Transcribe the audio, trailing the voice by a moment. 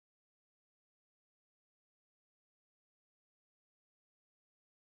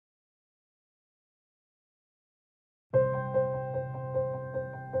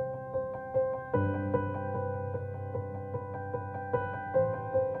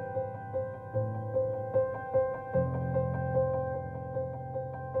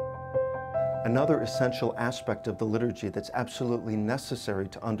Another essential aspect of the liturgy that's absolutely necessary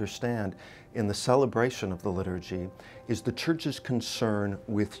to understand in the celebration of the liturgy is the Church's concern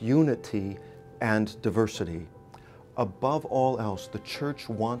with unity and diversity. Above all else, the Church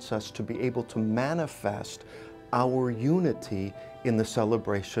wants us to be able to manifest our unity in the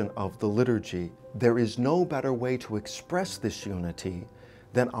celebration of the liturgy. There is no better way to express this unity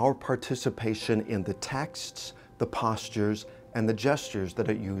than our participation in the texts, the postures, and the gestures that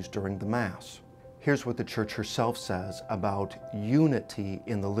are used during the Mass. Here's what the Church herself says about unity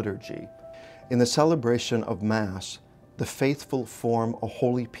in the liturgy. In the celebration of Mass, the faithful form a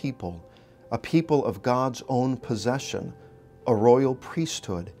holy people, a people of God's own possession, a royal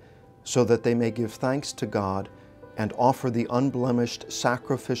priesthood, so that they may give thanks to God and offer the unblemished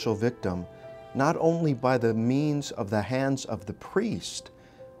sacrificial victim, not only by the means of the hands of the priest,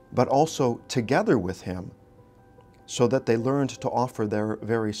 but also together with him, so that they learned to offer their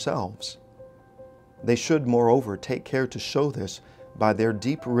very selves. They should, moreover, take care to show this by their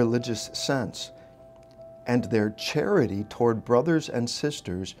deep religious sense and their charity toward brothers and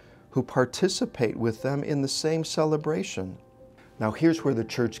sisters who participate with them in the same celebration. Now here's where the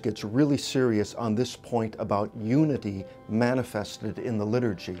Church gets really serious on this point about unity manifested in the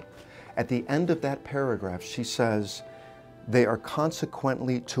liturgy. At the end of that paragraph, she says, "They are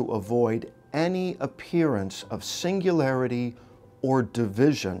consequently to avoid any appearance of singularity or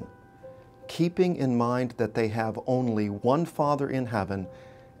division, keeping in mind that they have only one Father in heaven,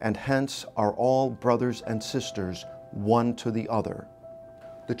 and hence are all brothers and sisters one to the other."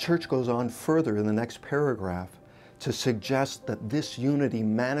 The Church goes on further in the next paragraph to suggest that this unity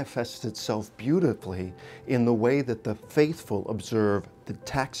manifests itself beautifully in the way that the faithful observe the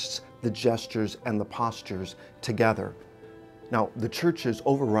texts, the gestures, and the postures together. Now, the Church's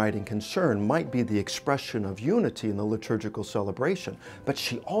overriding concern might be the expression of unity in the liturgical celebration, but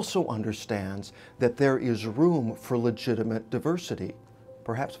she also understands that there is room for legitimate diversity.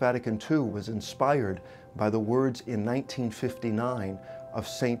 Perhaps Vatican II was inspired by the words in 1959 of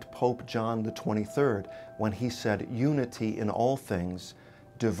Saint Pope John XXIII when he said, "Unity in all things,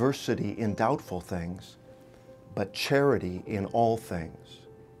 diversity in doubtful things, but charity in all things."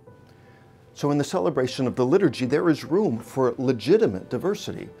 So in the celebration of the liturgy, there is room for legitimate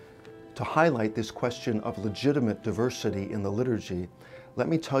diversity. To highlight this question of legitimate diversity in the liturgy, let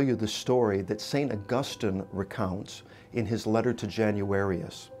me tell you the story that St. Augustine recounts in his letter to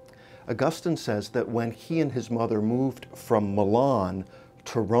Januarius. Augustine says that when he and his mother moved from Milan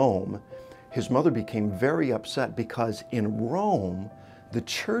to Rome, his mother became very upset because in Rome, the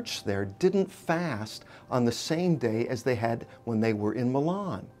church there didn't fast on the same day as they had when they were in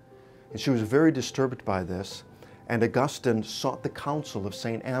Milan. And she was very disturbed by this, and Augustine sought the counsel of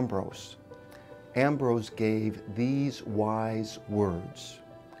St. Ambrose. Ambrose gave these wise words: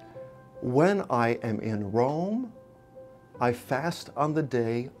 "When I am in Rome, I fast on the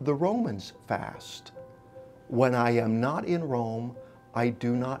day the Romans fast. When I am not in Rome, I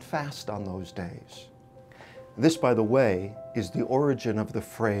do not fast on those days." This, by the way, is the origin of the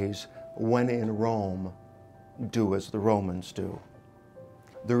phrase, "When in Rome, do as the Romans do."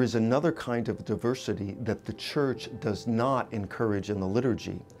 There is another kind of diversity that the Church does not encourage in the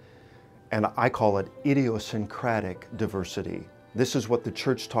liturgy, and I call it idiosyncratic diversity. This is what the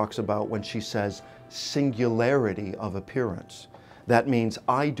Church talks about when she says singularity of appearance. That means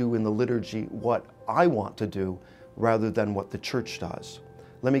I do in the liturgy what I want to do rather than what the Church does.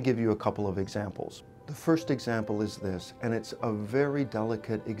 Let me give you a couple of examples. The first example is this, and it's a very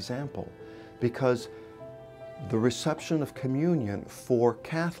delicate example because the reception of communion for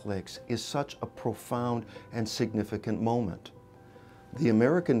Catholics is such a profound and significant moment. The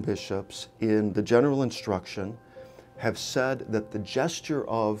American bishops in the general instruction have said that the gesture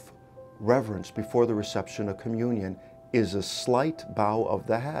of reverence before the reception of communion is a slight bow of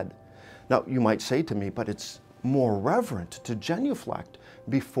the head. Now, you might say to me, but it's more reverent to genuflect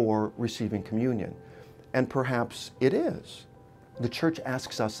before receiving communion. And perhaps it is. The Church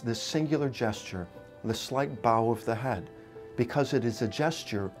asks us this singular gesture, the slight bow of the head, because it is a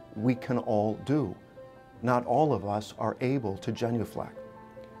gesture we can all do. Not all of us are able to genuflect.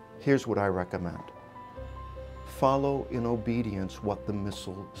 Here's what I recommend. Follow in obedience what the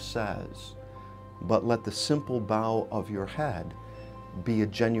Missal says, but let the simple bow of your head be a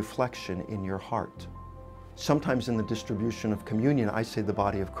genuflection in your heart. Sometimes in the distribution of communion, I say the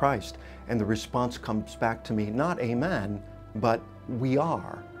body of Christ, and the response comes back to me, not amen, but we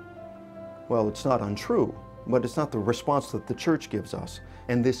are. Well, it's not untrue, but it's not the response that the Church gives us.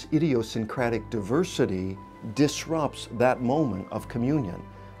 And this idiosyncratic diversity disrupts that moment of communion.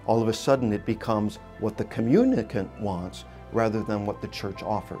 All of a sudden it becomes what the communicant wants rather than what the Church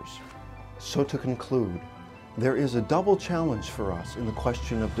offers. So to conclude, there is a double challenge for us in the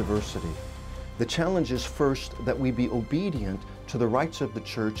question of diversity. The challenge is first that we be obedient to the rights of the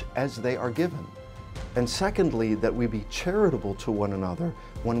Church as they are given. And secondly, that we be charitable to one another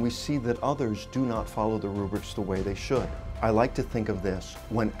when we see that others do not follow the rubrics the way they should. I like to think of this: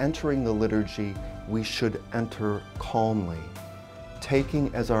 when entering the liturgy, we should enter calmly,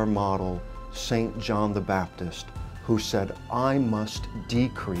 taking as our model St. John the Baptist, who said, "I must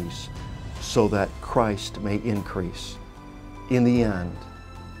decrease so that Christ may increase." In the end,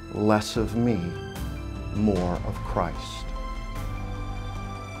 less of me, more of Christ.